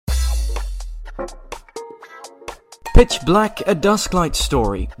Pitch Black, a Dusklight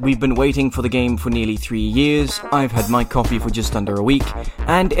story. We've been waiting for the game for nearly 3 years, I've had my copy for just under a week,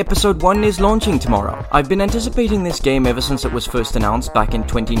 and Episode 1 is launching tomorrow. I've been anticipating this game ever since it was first announced back in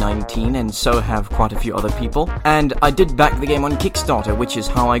 2019, and so have quite a few other people. And I did back the game on Kickstarter, which is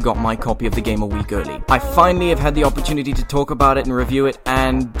how I got my copy of the game a week early. I finally have had the opportunity to talk about it and review it,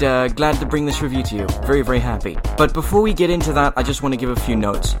 and glad to bring this review to you. Very, very happy. But before we get into that, I just want to give a few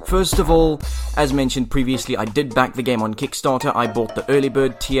notes. First of all, as mentioned previously, I did back the game on Kickstarter. I bought the early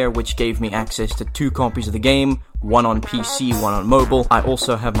bird tier, which gave me access to 2 copies of the game, one on PC, one on mobile. I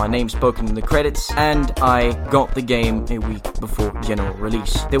also have my name spoken in the credits, and I got the game a week before general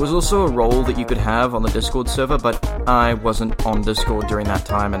release. There was also a role that you could have on the Discord server, but I wasn't on Discord during that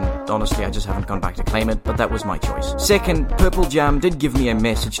time, and honestly I just haven't gone back to claim it, but that was my choice. Second, Purple Jam did give me a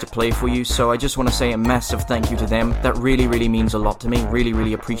message to play for you, so I just want to say a massive thank you to them. That really, really means a lot to me. Really,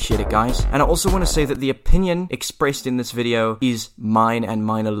 really appreciate it, guys. And I also want to say that the opinion expressed in this video is mine and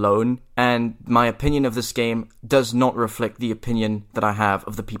mine alone, and my opinion of this game does not reflect the opinion that I have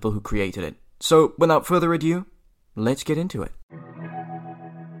of the people who created it. So, without further ado, let's get into it.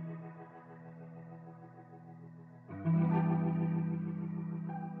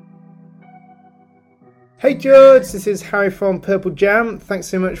 Hey George, this is Harry from Purple Jam. Thanks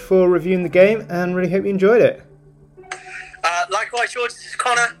so much for reviewing the game and really hope you enjoyed it. Likewise, George, this is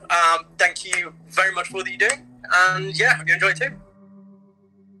Connor. Thank you very much for what you're doing, and yeah, hope you enjoy it too.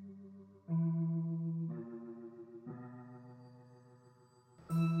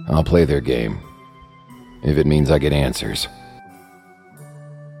 I'll play their game, if it means I get answers.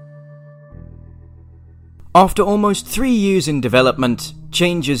 After almost 3 years in development,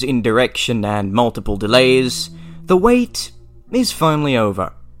 changes in direction and multiple delays, the wait is finally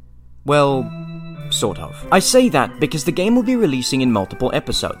over. Well, sort of. I say that because the game will be releasing in multiple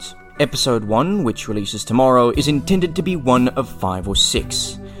episodes. Episode 1, which releases tomorrow, is intended to be one of 5 or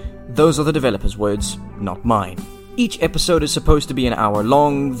 6. Those are the developers' words, not mine. Each episode is supposed to be an hour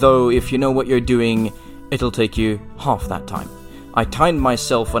long, though if you know what you're doing, it'll take you half that time. I timed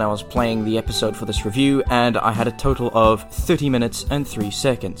myself when I was playing the episode for this review, and I had a total of 30 minutes and 3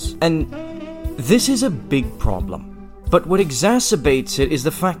 seconds. And this is a big problem. But what exacerbates it is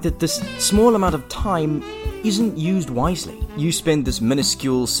the fact that this small amount of time isn't used wisely. You spend this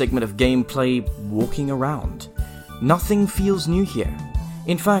minuscule segment of gameplay walking around. Nothing feels new here.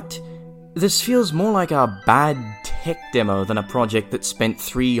 In fact, this feels more like a bad tech demo than a project that spent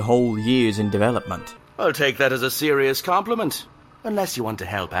 3 whole years in development. I'll take that as a serious compliment. Unless you want to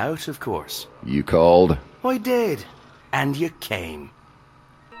help out, of course. You called? I did. And you came.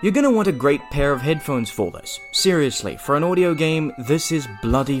 You're gonna want a great pair of headphones for this. Seriously, for an audio game, this is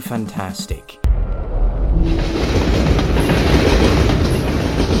bloody fantastic.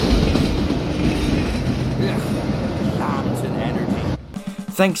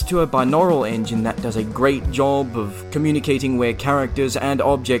 Thanks to a binaural engine that does a great job of communicating where characters and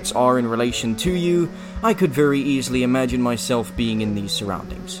objects are in relation to you, I could very easily imagine myself being in these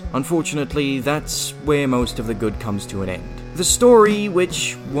surroundings. Unfortunately, that's where most of the good comes to an end. The story,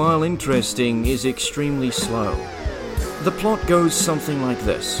 which, while interesting, is extremely slow. The plot goes something like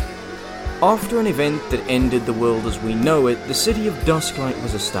this. After an event that ended the world as we know it, the city of Dusklight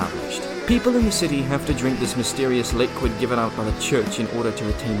was established. People in the city have to drink this mysterious liquid given out by the church in order to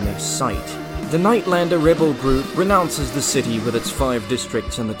retain their sight. The Nightlander rebel group renounces the city with its 5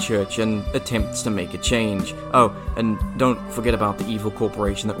 districts and the church and attempts to make a change. Oh, and don't forget about the evil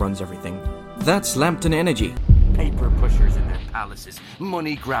corporation that runs everything. That's Lambton Energy. Paper pushers in their palaces,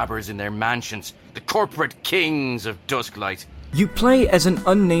 money grabbers in their mansions, the corporate kings of Dusklight. You play as an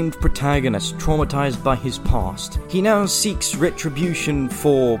unnamed protagonist traumatized by his past. He now seeks retribution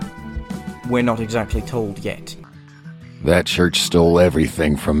for... we're not exactly told yet. That church stole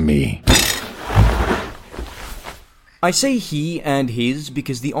everything from me. I say he and his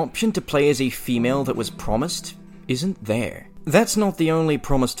because the option to play as a female that was promised isn't there. That's not the only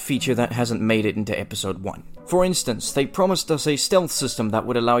promised feature that hasn't made it into Episode 1. For instance, they promised us a stealth system that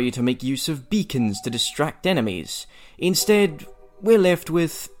would allow you to make use of beacons to distract enemies. Instead, we're left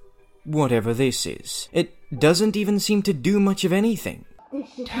with whatever this is. It doesn't even seem to do much of anything.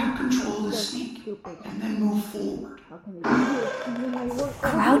 Tap control the sneak, and then move forward.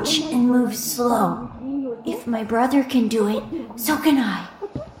 Crouch and move slow. If my brother can do it, so can I.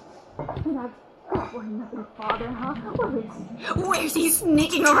 Where's he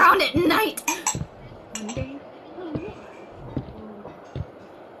sneaking around at night?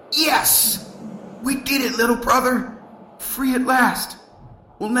 Yes! We did it, little brother! Free at last!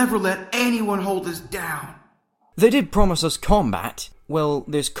 We'll never let anyone hold us down. They did promise us combat. well,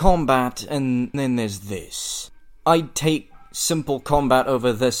 there's combat, and then there's this. I'd take simple combat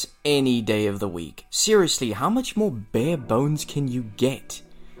over this any day of the week. Seriously, how much more bare bones can you get?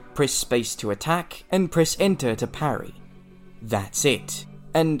 Press space to attack, and press enter to parry. That's it.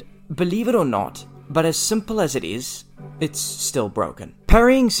 And believe it or not, but as simple as it is, it's still broken.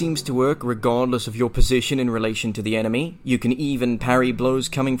 Parrying seems to work regardless of your position in relation to the enemy. You can even parry blows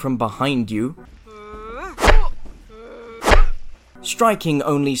coming from behind you. Striking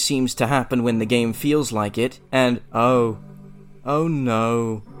only seems to happen when the game feels like it, and oh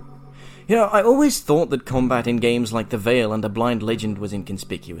no. You know, I always thought that combat in games like The Veil and A Blind Legend was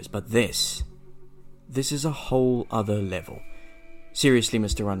inconspicuous, but this is a whole other level. Seriously,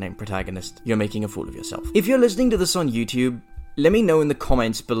 Mr. Unnamed Protagonist, you're making a fool of yourself. If you're listening to this on YouTube, let me know in the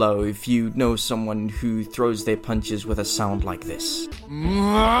comments below if you know someone who throws their punches with a sound like this.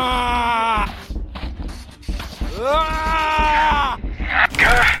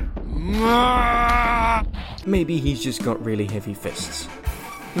 Maybe he's just got really heavy fists.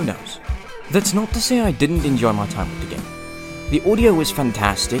 Who knows? That's not to say I didn't enjoy my time with the game. The audio was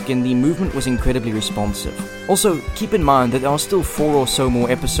fantastic and the movement was incredibly responsive. Also, keep in mind that there are still 4 or so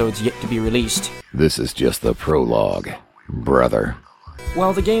more episodes yet to be released. This is just the prologue, brother.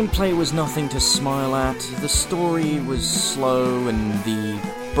 While the gameplay was nothing to smile at, the story was slow and the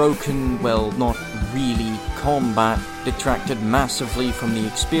broken, well, not really, combat detracted massively from the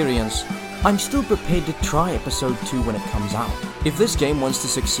experience. I'm still prepared to try episode 2 when it comes out. If this game wants to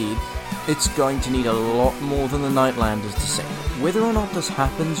succeed, it's going to need a lot more than the Nightlanders to say. Whether or not this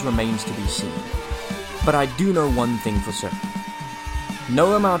happens remains to be seen. But I do know one thing for certain.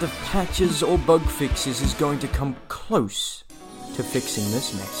 No amount of patches or bug fixes is going to come close to fixing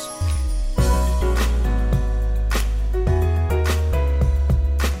this mess.